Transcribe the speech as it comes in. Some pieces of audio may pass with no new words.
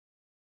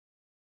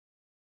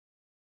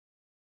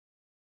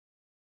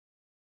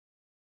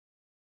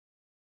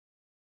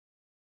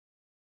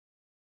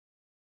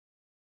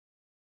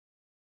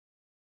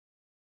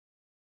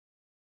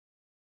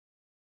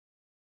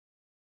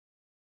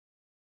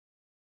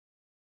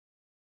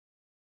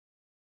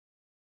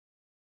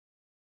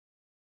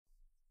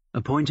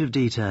A Point of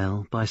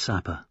Detail by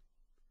Sapper.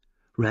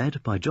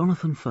 Read by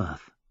Jonathan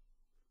Firth.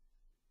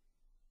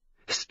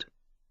 Hist!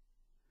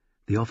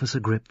 The officer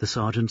gripped the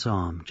sergeant's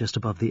arm just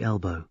above the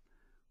elbow,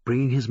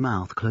 bringing his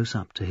mouth close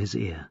up to his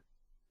ear.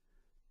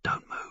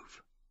 Don't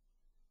move.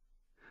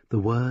 The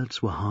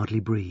words were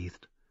hardly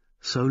breathed,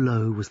 so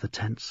low was the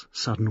tense,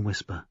 sudden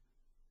whisper,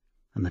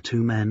 and the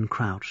two men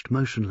crouched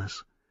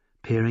motionless,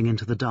 peering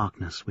into the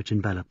darkness which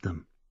enveloped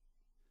them.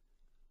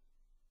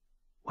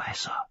 Where,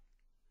 sir?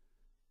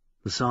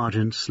 The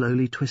sergeant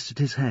slowly twisted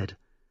his head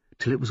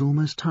till it was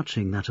almost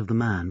touching that of the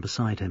man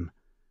beside him,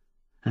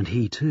 and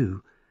he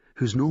too,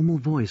 whose normal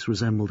voice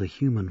resembled a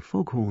human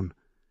foghorn,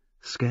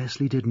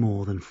 scarcely did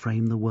more than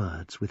frame the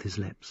words with his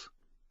lips.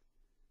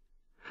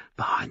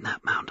 Behind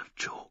that mound of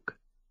chalk.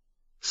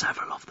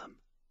 Several of them.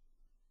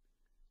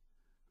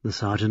 The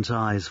sergeant's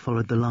eyes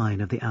followed the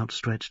line of the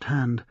outstretched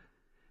hand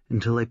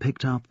until they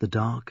picked up the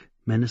dark,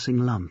 menacing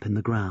lump in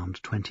the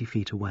ground 20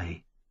 feet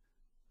away.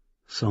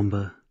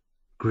 Sombre,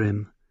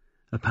 grim,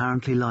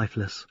 apparently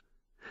lifeless,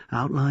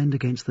 outlined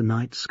against the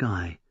night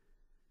sky,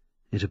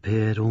 it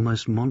appeared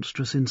almost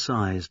monstrous in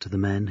size to the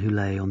men who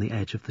lay on the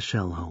edge of the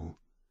shell hole,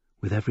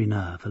 with every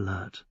nerve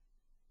alert.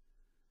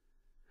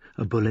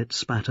 A bullet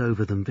spat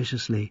over them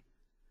viciously,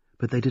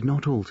 but they did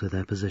not alter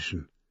their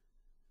position.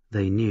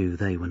 They knew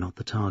they were not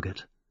the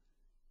target,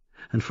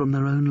 and from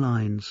their own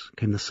lines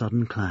came the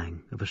sudden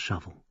clang of a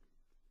shovel.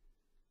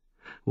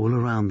 All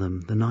around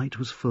them the night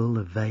was full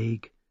of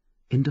vague,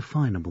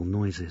 indefinable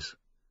noises.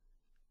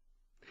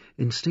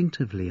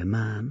 Instinctively a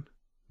man,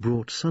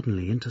 brought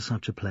suddenly into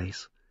such a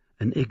place,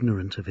 and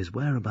ignorant of his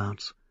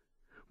whereabouts,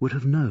 would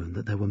have known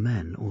that there were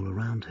men all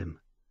around him.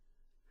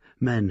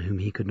 Men whom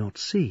he could not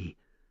see,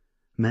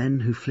 men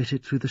who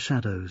flitted through the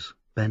shadows,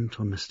 bent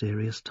on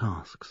mysterious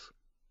tasks,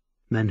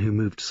 men who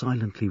moved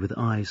silently with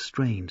eyes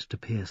strained to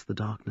pierce the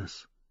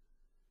darkness.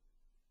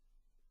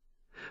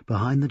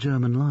 Behind the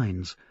German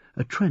lines,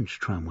 a trench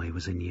tramway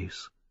was in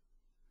use.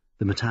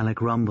 The metallic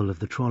rumble of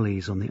the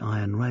trolleys on the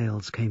iron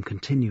rails came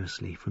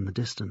continuously from the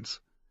distance.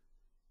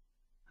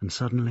 And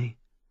suddenly,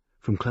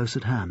 from close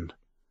at hand,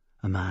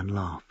 a man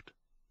laughed.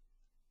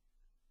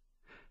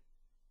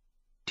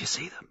 Do you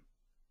see them?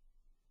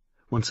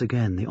 Once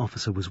again the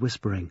officer was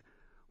whispering,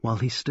 while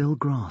he still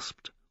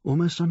grasped,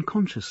 almost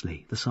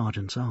unconsciously, the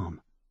sergeant's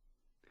arm.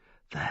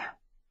 There,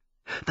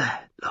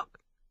 look.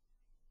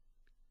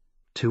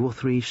 2 or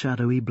 3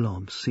 shadowy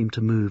blobs seemed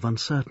to move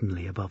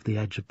uncertainly above the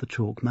edge of the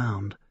chalk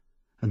mound,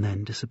 and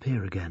then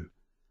disappear again.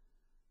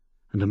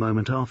 And a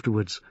moment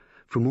afterwards,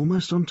 from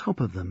almost on top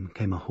of them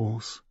came a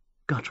hoarse,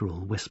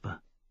 guttural whisper.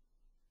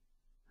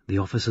 The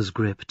officer's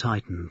grip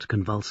tightened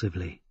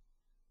convulsively.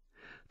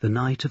 The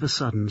night of a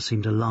sudden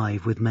seemed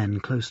alive with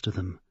men close to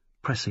them,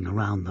 pressing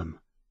around them.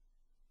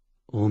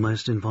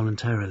 Almost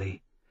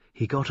involuntarily,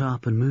 he got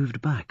up and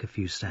moved back a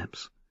few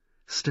steps,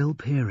 still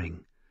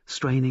peering,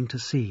 straining to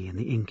see in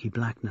the inky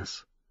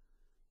blackness.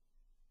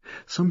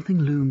 Something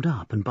loomed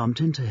up and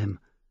bumped into him,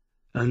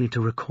 only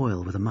to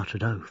recoil with a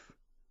muttered oath.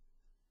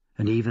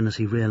 And even as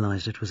he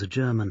realized it was a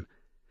German,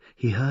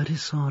 he heard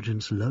his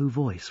sergeant's low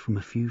voice from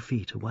a few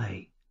feet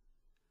away.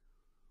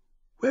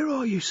 "Where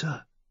are you,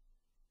 sir?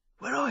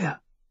 Where are you?"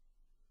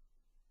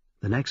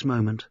 The next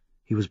moment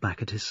he was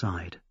back at his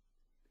side.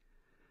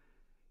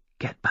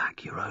 "Get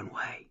back your own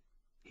way,"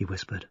 he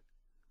whispered.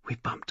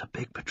 "We've bumped a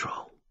big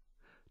patrol.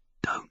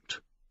 Don't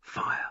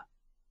fire."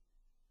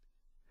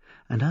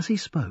 And as he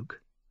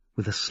spoke,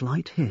 with a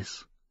slight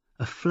hiss,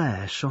 a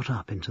flare shot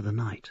up into the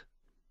night.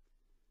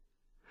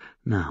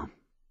 Now,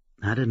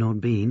 had it not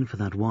been for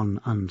that one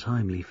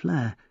untimely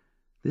flare,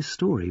 this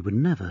story would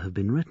never have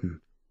been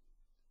written.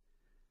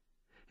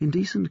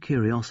 Indecent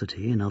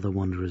curiosity in other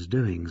wanderers'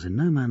 doings in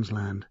no man's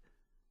land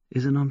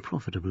is an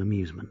unprofitable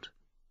amusement,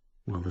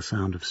 while the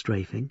sound of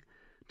strafing,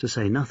 to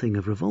say nothing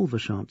of revolver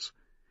shots,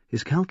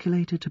 is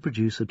calculated to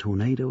produce a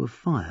tornado of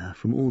fire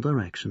from all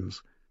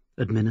directions,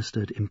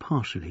 administered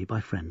impartially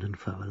by friend and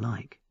foe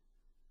alike.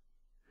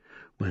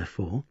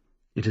 Wherefore,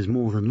 it is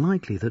more than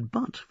likely that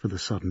but for the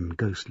sudden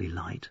ghostly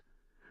light,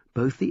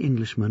 both the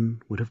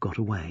Englishmen would have got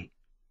away.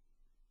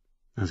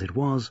 As it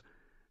was,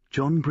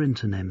 John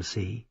Brinton,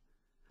 M.C.,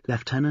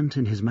 lieutenant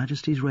in His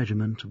Majesty's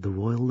Regiment of the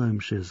Royal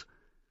Loamshires,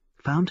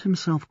 found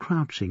himself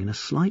crouching in a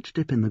slight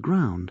dip in the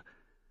ground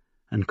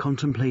and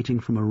contemplating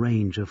from a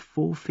range of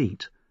 4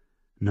 feet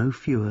no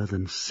fewer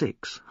than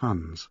 6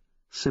 Huns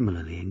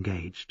similarly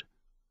engaged.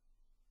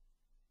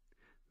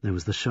 There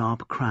was the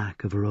sharp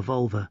crack of a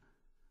revolver,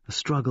 a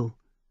struggle,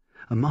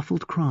 a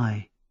muffled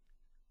cry,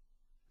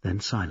 then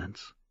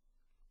silence.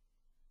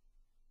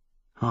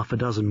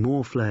 6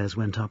 more flares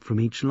went up from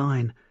each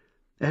line.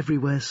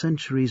 Everywhere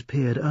sentries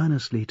peered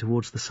earnestly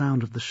towards the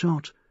sound of the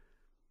shot.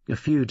 A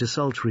few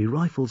desultory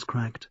rifles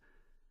cracked,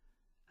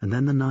 and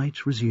then the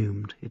night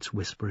resumed its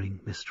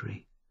whispering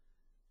mystery.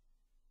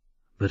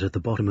 But at the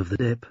bottom of the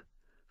dip,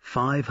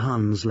 5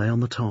 Huns lay on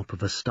the top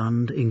of a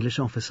stunned English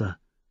officer,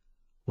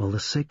 while the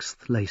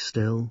 6th lay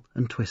still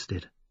and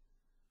twisted,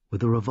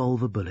 with a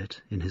revolver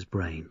bullet in his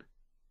brain.